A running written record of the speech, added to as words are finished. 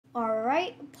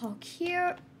Alright, park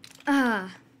here.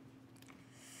 Alright,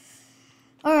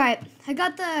 I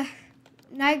got the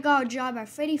night guard job at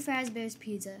Freddys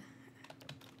Pizza.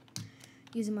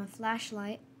 Using my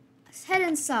flashlight. Let's head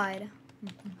inside.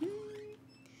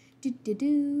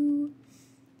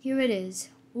 Here it is.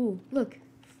 Ooh, look.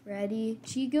 Freddy,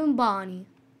 Chica, and Bonnie.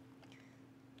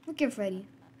 Look at Freddy.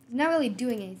 He's not really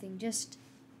doing anything, just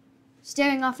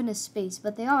staring off into space,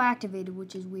 but they are activated,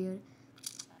 which is weird.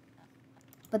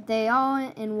 But they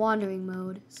are in wandering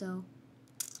mode, so.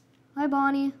 Hi,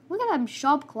 Bonnie. Look at them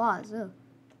sharp claws. Ugh.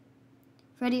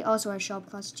 Freddy also has sharp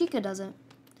claws. Chica doesn't.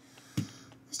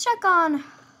 Let's check on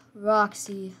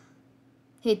Roxy.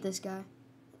 Hate this guy.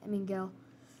 I mean, girl.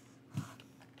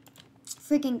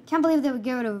 Freaking, can't believe they would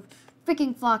get rid of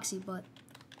freaking Foxy, but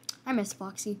I miss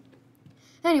Foxy.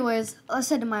 Anyways, let's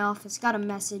head to my office. Got a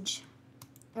message.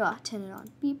 Turn it on.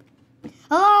 Beep.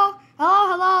 Hello?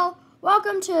 Hello, hello.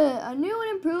 Welcome to a new and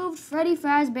improved Freddy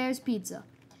Fazbear's Pizza.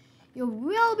 You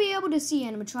will be able to see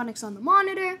animatronics on the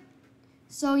monitor.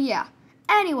 So, yeah.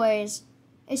 Anyways,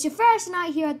 it's your first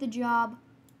night here at the job.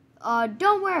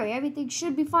 Don't worry. Everything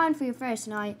should be fine for your first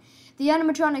night. The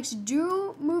animatronics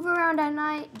do move around at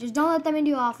night. Just don't let them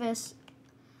into your office.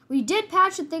 We did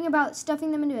patch the thing about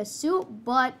stuffing them into a suit,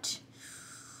 but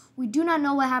we do not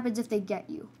know what happens if they get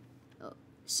you.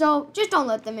 So, just don't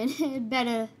let them in.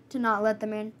 Better to not let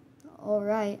them in.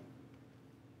 Alright.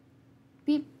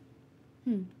 Beep.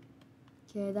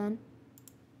 Okay, then.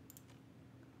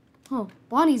 Oh,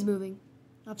 Bonnie's moving.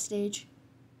 Upstage.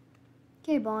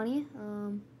 Okay, Bonnie.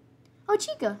 Oh,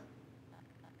 Chica.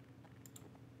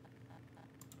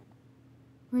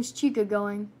 Where's Chica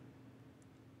going?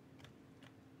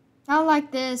 I don't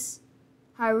like this.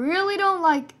 I really don't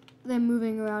like them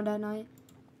moving around at night.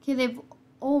 Okay, they've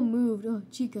all moved. Oh,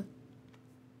 Chica.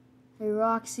 Hey,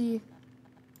 Roxy.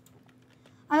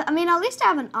 I mean, at least I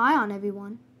have an eye on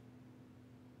everyone.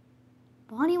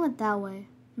 Bonnie went that way.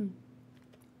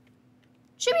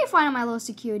 Should be fine in my little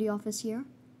security office here.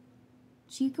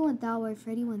 Chica went that way.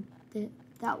 Freddy went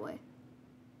that way.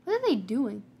 What are they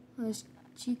doing? Oh, there's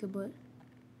Chica, but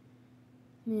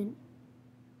I mean,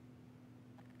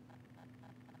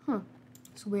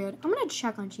 it's weird. I'm gonna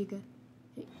check on Chica.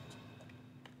 Hey.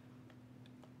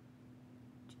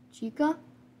 Chica?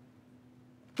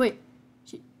 Wait,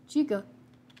 Chica.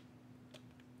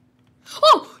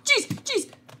 Oh, jeez!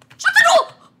 Shut the door!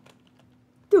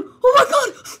 Dude, oh my god!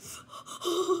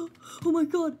 Oh my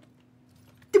god!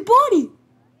 The Bonnie!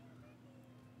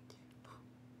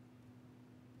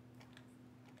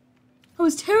 That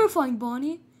was terrifying,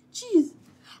 Bonnie. Jeez,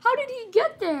 how did he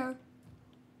get there?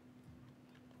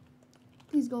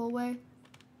 Please go away.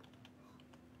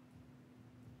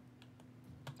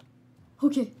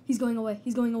 Okay, he's going away.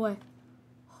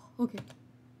 Okay.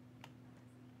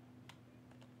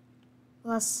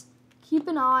 Let's keep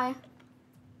an eye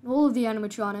on all of the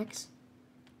animatronics.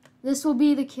 This will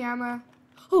be the camera.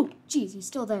 Oh, jeez, he's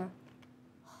still there.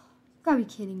 You gotta be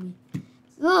kidding me.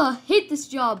 Ugh, hate this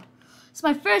job. It's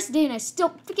my first day and I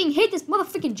still freaking hate this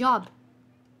motherfucking job.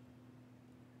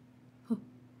 Oh,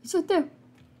 he's right there.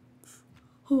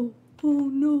 Oh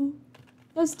no.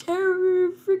 That's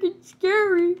terribly freaking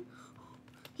scary.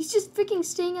 He's just freaking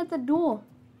staying at the door.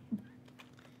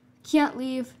 Can't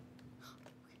leave.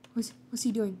 What's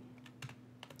he doing?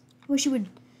 Wish he would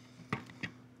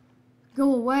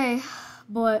go away,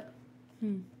 but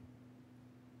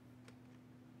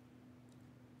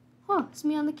Huh, it's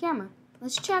me on the camera.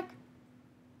 Let's check.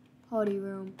 Party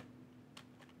room.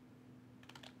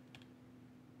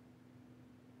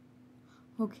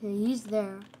 Okay, he's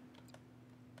there.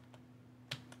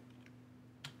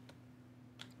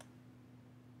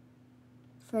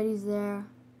 Freddy's there.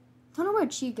 Don't know where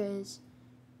Chica is.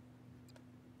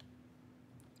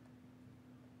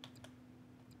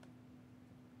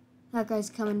 That guy's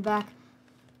coming back.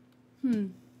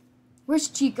 Where's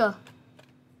Chica?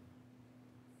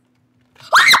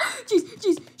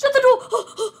 Jeez, shut the door!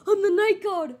 I'm the night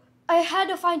guard. I had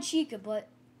to find Chica, but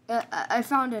I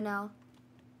found her now.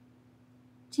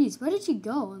 Jeez, where did she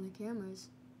go on the cameras?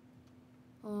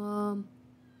 I'm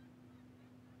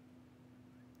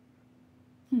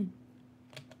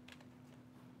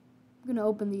gonna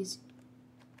open these.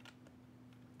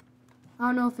 I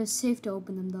don't know if it's safe to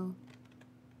open them though.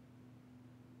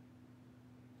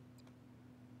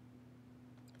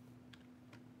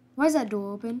 Why is that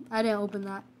door open? I didn't open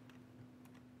that.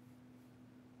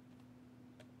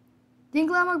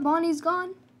 Think Landmark Bonnie's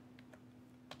gone?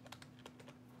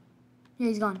 Yeah,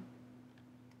 he's gone.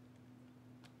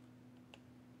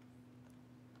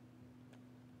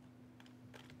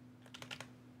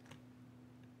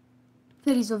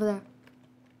 Freddys over there.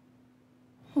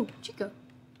 Oh, Chica.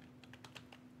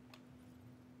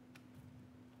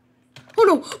 Oh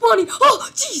no, Bonnie! Oh,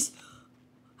 jeez!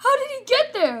 How did he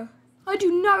get there? I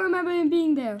do not remember him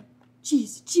being there.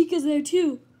 Jeez, Chica's there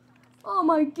too. Oh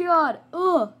my god.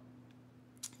 Ugh.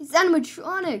 These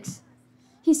animatronics.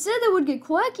 He said they would get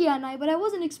quirky at night, but I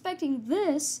wasn't expecting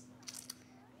this.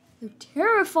 They're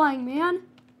terrifying, man.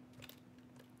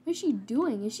 What is she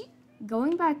doing? Is she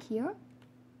going back here?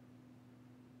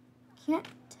 Can't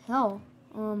tell.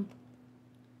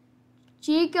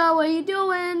 Chica, what are you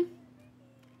doing?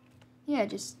 Yeah,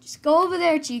 just go over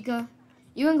there, Chica.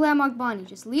 You and Glamrock Bonnie,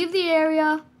 just leave the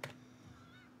area.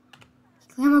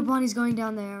 Glamrock Bonnie's going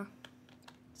down there.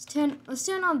 Let's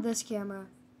turn on this camera.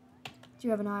 Do you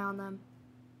have an eye on them?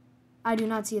 I do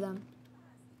not see them.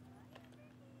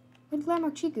 Where'd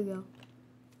Glamrock Chica go?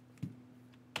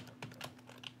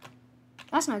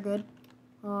 That's not good.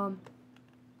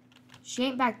 She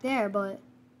ain't back there, but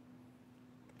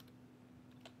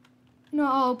you know,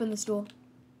 I'll open this door.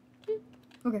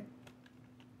 Okay.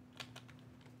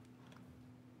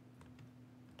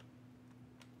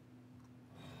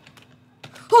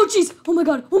 Oh jeez! Oh my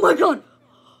god! Oh my god!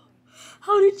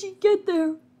 How did she get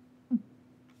there?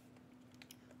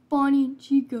 Bonnie and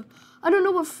Chica. I don't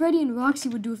know what Freddy and Roxy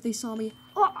would do if they saw me.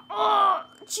 Oh,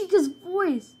 Chica's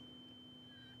voice.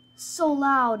 So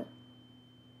loud.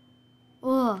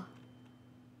 Ugh.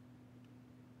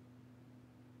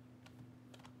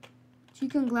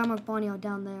 Chica and Glamrock Bonnie are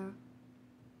down there.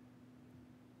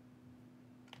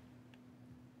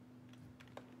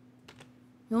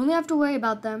 You only have to worry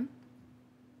about them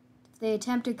if they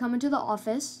attempt to come into the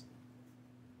office.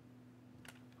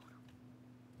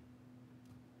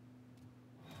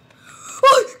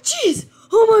 Oh, jeez!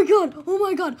 Oh my god! Oh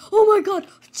my god! Oh my god!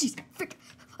 Jeez, frick!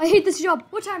 I hate this job.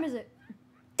 What time is it?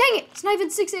 Dang it! It's not even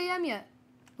 6 a.m. yet.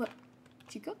 What?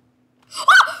 Chica?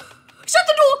 Ah! Shut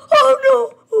the door! Oh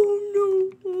no! Oh no!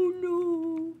 Oh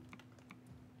no!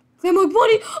 Glamrock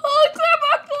Bonnie! Oh,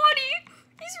 Glamrock Bonnie!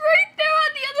 He's right there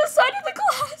on the other side of the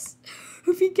glass.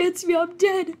 If he gets me, I'm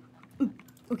dead.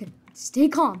 Okay, stay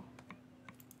calm.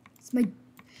 It's my...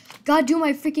 Gotta do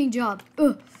my freaking job.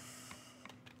 Ugh.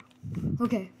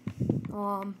 Okay.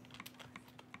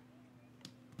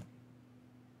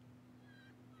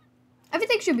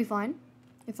 Everything should be fine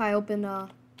if I open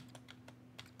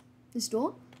this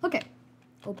door. Okay.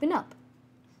 Open up.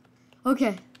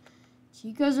 Okay.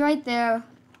 Chica's right there.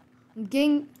 I'm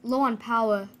getting low on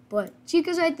power, but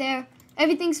Chica's right there.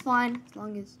 Everything's fine as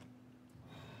long as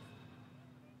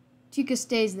Chica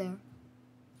stays there.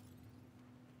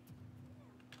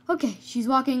 Okay, she's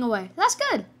walking away. That's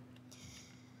good.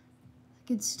 I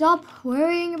can stop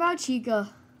worrying about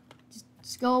Chica.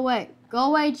 Just go away. Go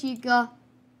away, Chica.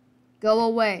 Go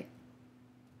away.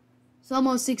 It's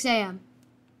almost 6 a.m.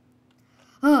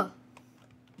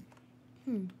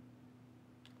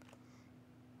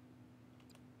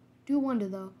 Do wonder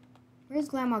though. Where's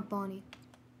Glamrock Bonnie?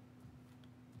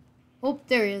 Oh,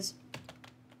 there he is.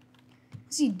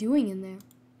 What's he doing in there?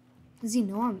 Does he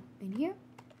know I'm in here?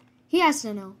 He has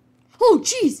to know. Oh,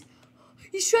 jeez!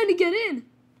 He's trying to get in.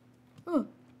 Oh,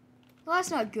 well, that's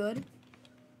not good.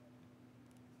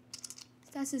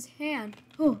 That's his hand.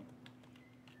 Oh,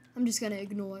 I'm just gonna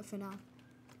ignore it for now.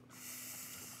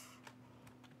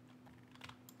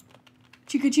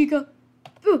 Chica, Chica.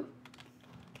 Ooh.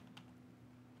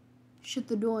 Shut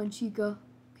the door on Chica.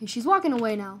 Okay, she's walking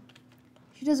away now.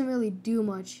 She doesn't really do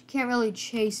much. Can't really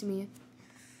chase me.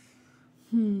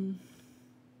 You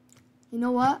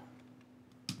know what?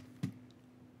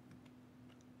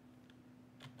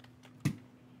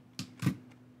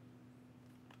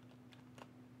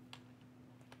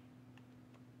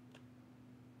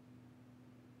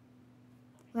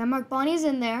 Glamrock Bonnie's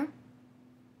in there.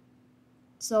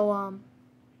 So, oh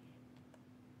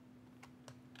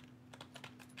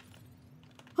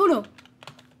no!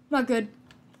 Not good.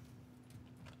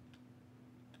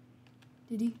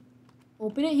 Did he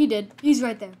open it? He did. He's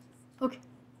right there. Okay.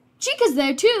 Chica's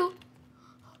there too!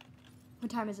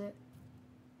 What time is it?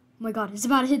 Oh my god, it's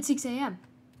about to hit 6 a.m.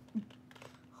 Oh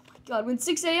my god, when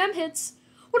 6 a.m. hits,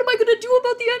 what am I gonna do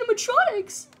about the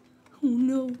animatronics? Oh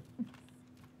no.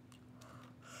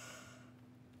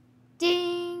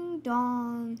 Ding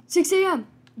dong. 6 a.m.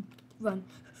 Run.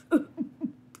 Come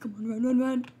on, run, run,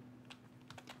 run.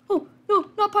 Oh, no,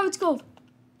 not Pirate's Cove.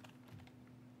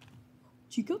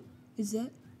 Chica? Is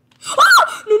that?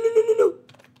 Ah! No, no, no, no, no.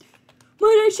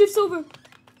 My night shift's over.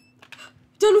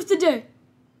 Done with the day.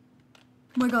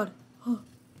 Oh my god.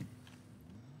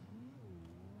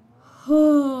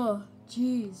 Oh,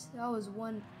 jeez. That was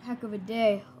one heck of a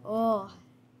day. Oh,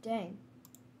 dang.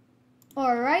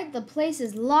 Alright, the place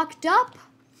is locked up.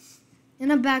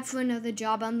 And I'm back for another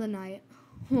job on the night.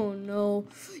 Oh no.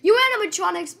 You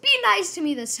animatronics, be nice to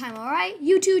me this time, alright?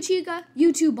 You too, Chica.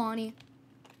 You too, Bonnie.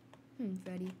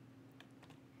 Freddy.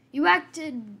 You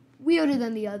acted weirder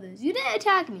than the others. You didn't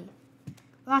attack me.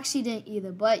 Roxy didn't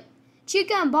either, but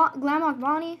Chica and Glamrock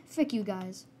Bonnie, frick you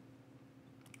guys.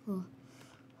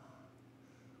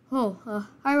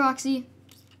 Hi Roxy.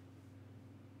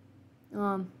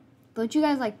 Don't you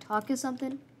guys like talk or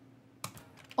something?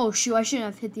 Oh shoot, I shouldn't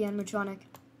have hit the animatronic.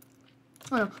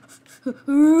 Oh no.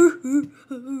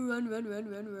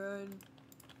 Run.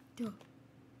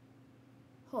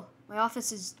 Oh, my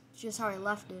office is just how I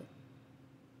left it.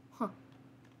 Huh.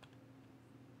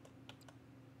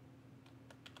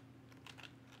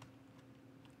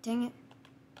 Dang it.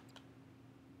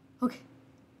 Okay.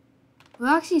 We're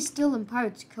actually still in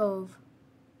Pirates Cove.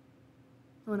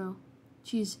 Oh no.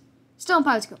 She's still in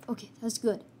Pirates Cove. Okay, that's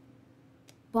good.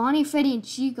 Bonnie, Freddy, and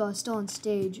Chica are still on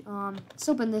stage. Let's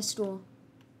open this door.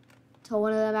 Till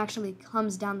one of them actually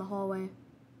comes down the hallway.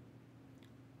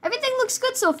 Everything looks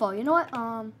good so far. You know what?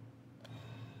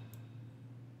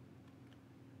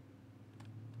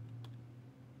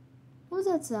 What was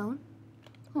that sound?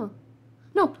 Huh.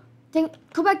 No. Dang it.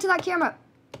 Go back to that camera.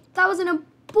 That was an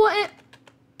important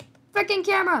freaking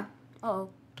camera. Uh-oh.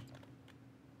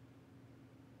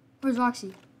 Where's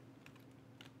Roxy?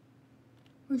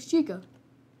 Where's Chica?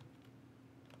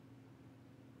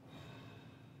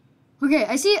 Okay,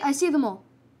 I see them all.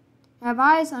 I have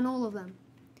eyes on all of them.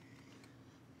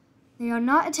 They are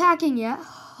not attacking yet.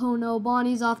 Oh no,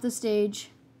 Bonnie's off the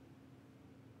stage.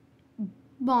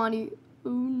 Bonnie. Oh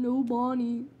no,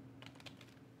 Bonnie.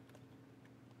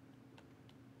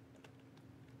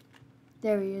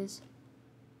 There he is.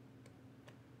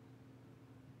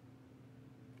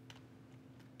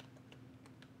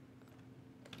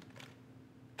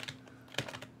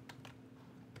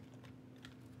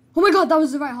 Oh my god, that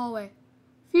was the right hallway.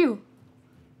 Phew.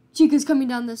 Chica's coming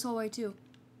down this hallway too.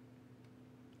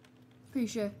 Pretty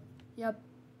sure. Yep.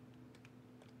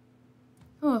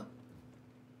 Oh.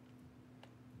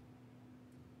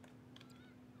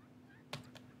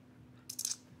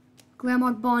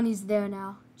 Grandma Bonnie's there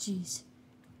now. Jeez.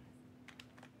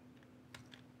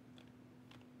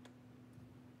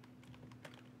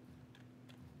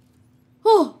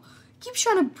 Oh! Keeps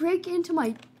trying to break into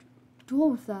my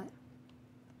door with that.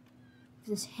 With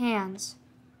his hands.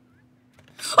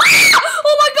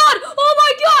 Oh my god! Oh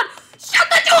my god! Shut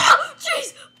the door! Jeez!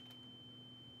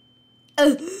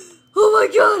 Oh my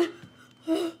god!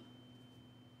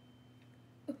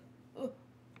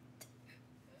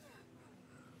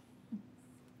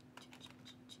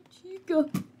 Chica,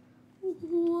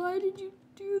 why did you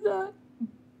do that?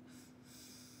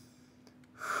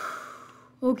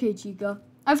 Okay, Chica.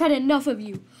 I've had enough of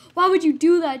you. Why would you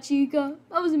do that, Chica?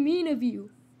 That was mean of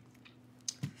you.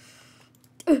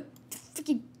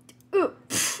 Freaking.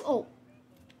 Oh.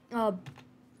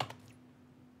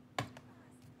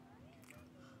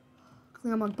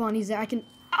 Claremont Bonnie's there. I can.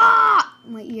 Ah!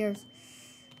 My ears.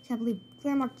 Can't believe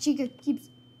Claremont Chica keeps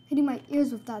hitting my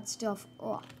ears with that stuff.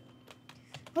 Oh.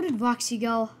 Where did Roxy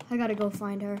go? I gotta go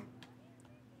find her.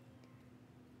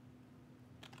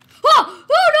 Oh!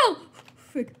 Oh no!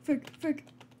 Frick.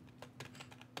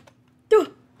 Duh!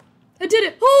 I did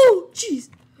it! Oh! Jeez!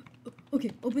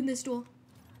 Okay, open this door.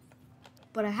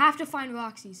 But I have to find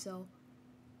Roxy, so.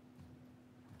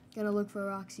 Gotta look for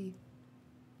Roxy.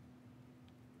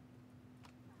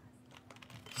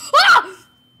 Ah!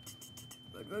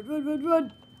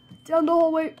 Run. Down the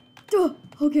hallway. Duh!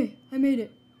 Okay, I made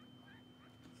it.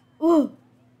 Oh!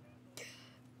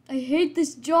 I hate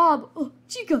this job. Oh,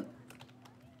 Chica.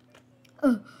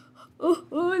 Oh,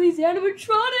 these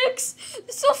animatronics. They're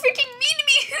so freaking mean to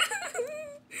me.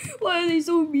 Why are they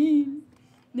so mean?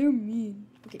 They're mean.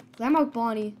 Okay, Glamrock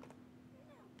Bonnie.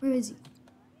 Where is he?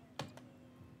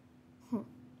 Huh.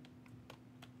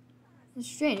 It's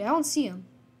strange. I don't see him.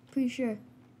 Pretty sure.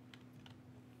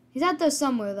 He's out there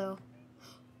somewhere, though.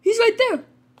 He's right there.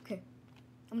 Okay.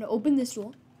 I'm going to open this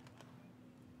door.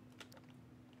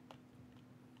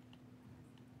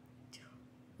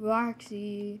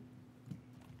 Roxy.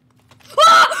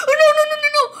 Ah!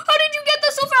 No! How did you get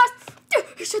there so fast?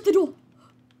 Shut the door.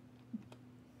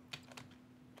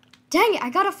 Dang it, I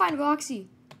gotta find Roxy.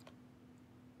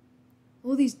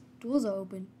 All these doors are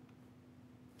open.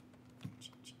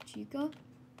 Chica?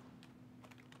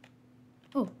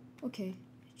 Oh, okay.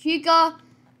 Chica!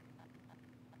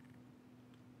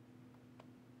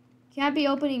 Can't be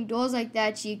opening doors like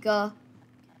that, Chica.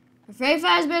 For Freddy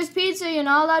Fazbear's Pizza, you're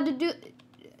not allowed to do...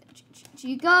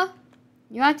 Chica?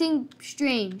 You're acting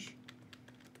strange.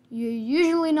 You're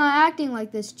usually not acting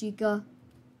like this, Chica.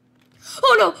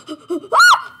 Oh no!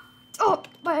 Ah! Oh,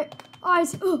 my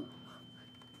eyes. Oh,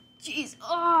 jeez.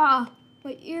 Ah,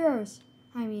 my ears.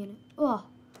 I mean, oh.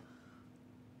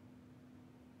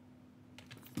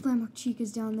 Glamrock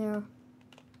Chica's down there.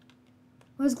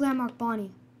 Where's Glamrock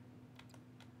Bonnie?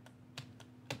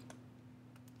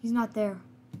 He's not there.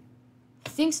 I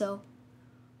think so.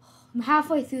 I'm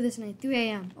halfway through this night. 3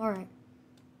 a.m. Alright.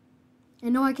 I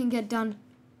know I can get done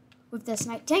with this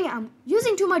night. Dang it, I'm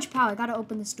using too much power. I gotta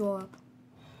open this door up.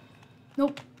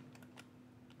 Nope.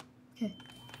 Okay.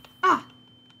 Ah!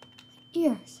 My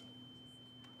ears.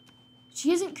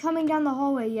 She isn't coming down the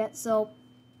hallway yet, so...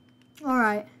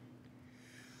 Alright.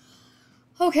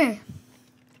 Okay.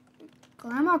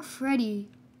 Glamrock Freddy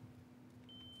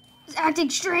is acting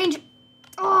strange.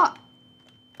 Oh!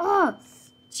 Oh!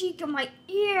 Chica, my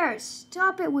ears!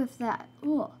 Stop it with that.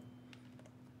 Oh.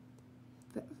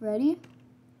 Freddy?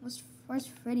 Where's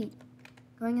Freddy?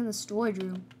 Going in the storage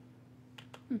room.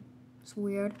 It's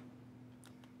weird.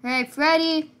 Hey,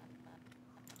 Freddy!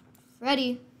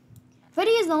 Freddy.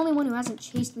 Freddy is the only one who hasn't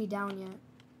chased me down yet.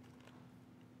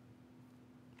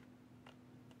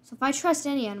 So if I trust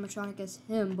any animatronic, it's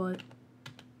him, but...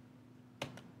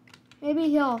 maybe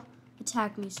he'll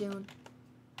attack me soon.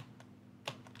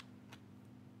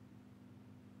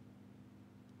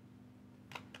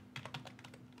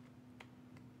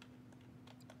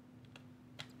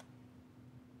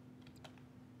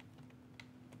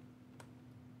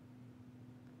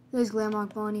 There's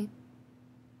Glamrock Bonnie.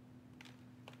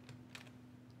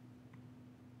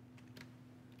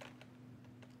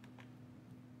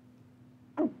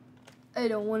 I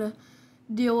don't want to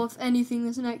deal with anything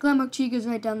this night. Glamrock Chica's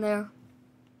right down there.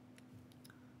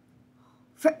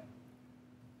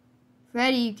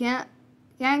 Freddy, you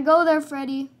can't go there,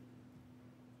 Freddy.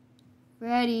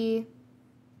 Freddy.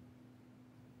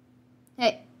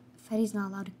 Hey, Freddy's not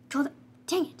allowed to go there.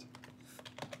 Dang it.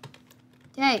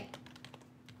 Hey.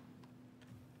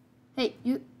 Hey,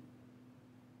 you.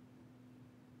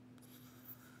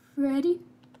 Freddy?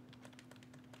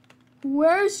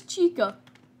 Where's Chica?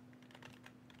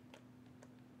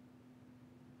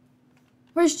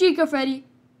 Where's Chica, Freddy?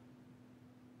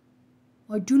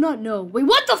 I do not know. Wait,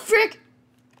 what the frick?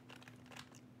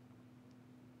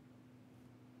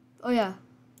 Oh yeah,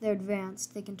 they're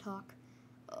advanced. They can talk.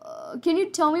 Can you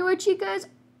tell me where Chica is?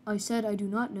 I said I do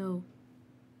not know.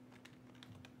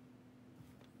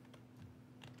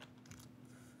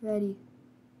 Freddy,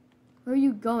 where are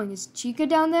you going? Is Chica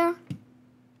down there?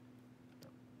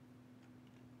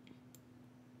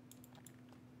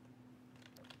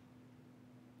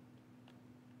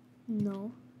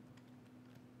 No.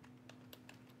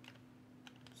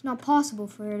 It's not possible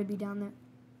for her to be down there.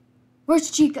 Where's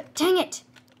Chica? Dang it!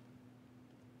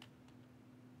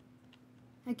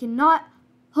 I cannot...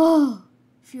 Oh!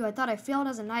 Phew, I thought I failed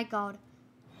as a night god.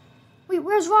 Wait,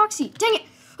 where's Roxy? Dang it!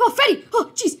 Oh, Freddy!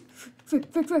 Oh, jeez! Frick.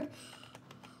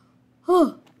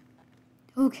 Oh.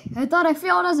 Okay, I thought I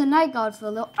failed as a night god for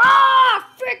a little... Ah!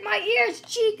 Frick, my ears!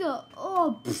 Chica!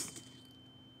 Oh,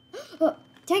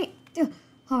 dang it!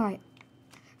 Alright.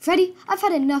 Freddy, I've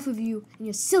had enough of you and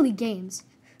your silly games.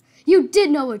 You did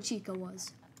know where Chica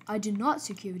was. I did not,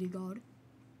 security guard.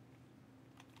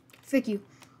 Frick you.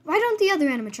 Why don't the other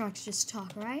animatronics just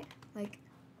talk, alright? Like...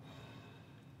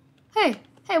 Hey,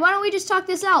 why don't we just talk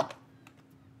this out?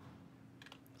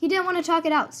 He didn't want to talk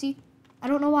it out, see? I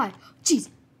don't know why. Jeez,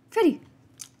 Freddy.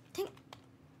 Dang it.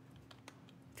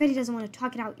 Freddy doesn't want to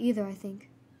talk it out either, I think.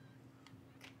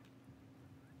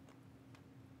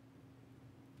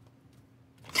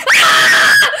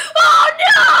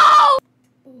 Oh,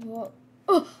 no!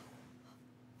 Oh.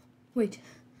 Wait,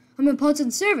 I'm in Parts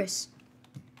and Service.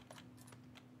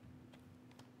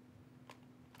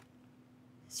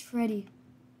 It's Freddy.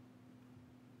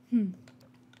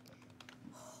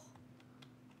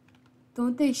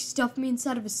 Don't they stuff me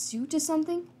inside of a suit or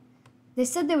something? They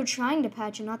said they were trying to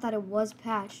patch and not that it was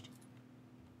patched.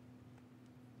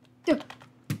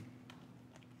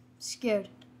 Scared.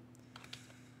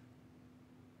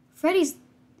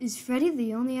 Is Freddy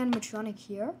the only animatronic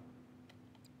here?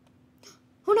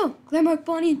 Oh no, Glamrock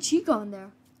Bonnie and Chica on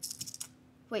there.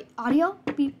 Wait, audio?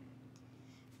 Beep.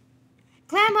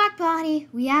 Glamrock Bonnie,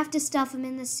 we have to stuff him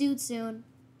in the suit soon.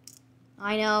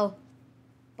 I know.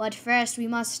 But first we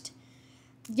must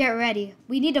get ready.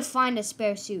 We need to find a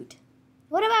spare suit.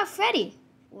 What about Freddy?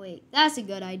 Wait, that's a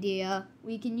good idea.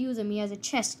 We can use him. He has a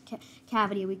chest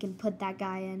cavity we can put that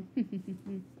guy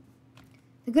in.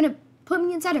 They're gonna put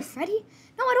me inside of Freddy?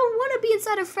 No, I don't want to be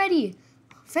inside of Freddy.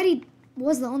 Freddy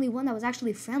was the only one that was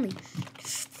actually friendly.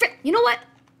 You know what?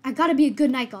 I gotta be a good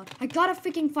night god. I gotta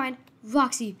freaking find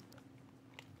Roxy.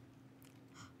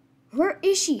 Where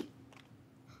is she?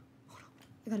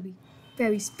 I gotta be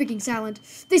very freaking silent.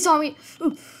 They saw me.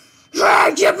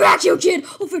 Ah, get back, you kid!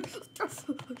 Oh,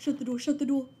 shut the door, shut the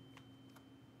door.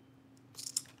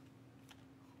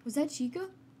 Was that Chica?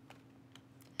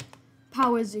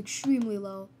 Power is extremely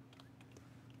low.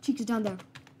 Chica's down there.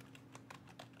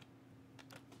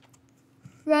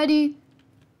 Freddy.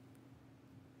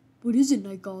 What is it,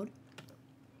 Night God?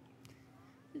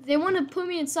 They want to put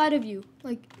me inside of you.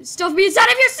 Like, stuff me inside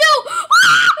of your suit!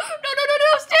 Ah!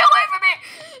 No, stay away from me!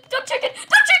 Dumb chicken,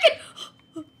 dumb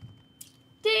chicken!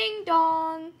 Ding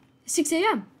dong. 6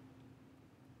 a.m.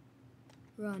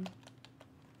 Run.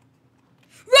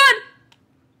 Run!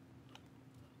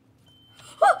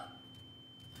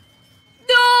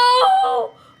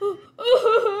 No!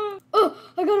 Oh,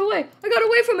 I got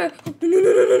away from her.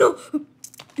 No.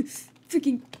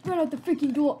 Freaking, run out the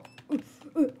freaking door.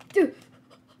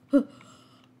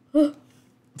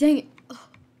 Dang it.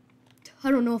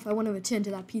 I don't know if I want to attend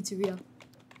to that pizzeria.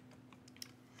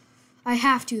 I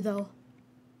have to, though.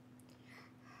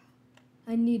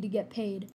 I need to get paid.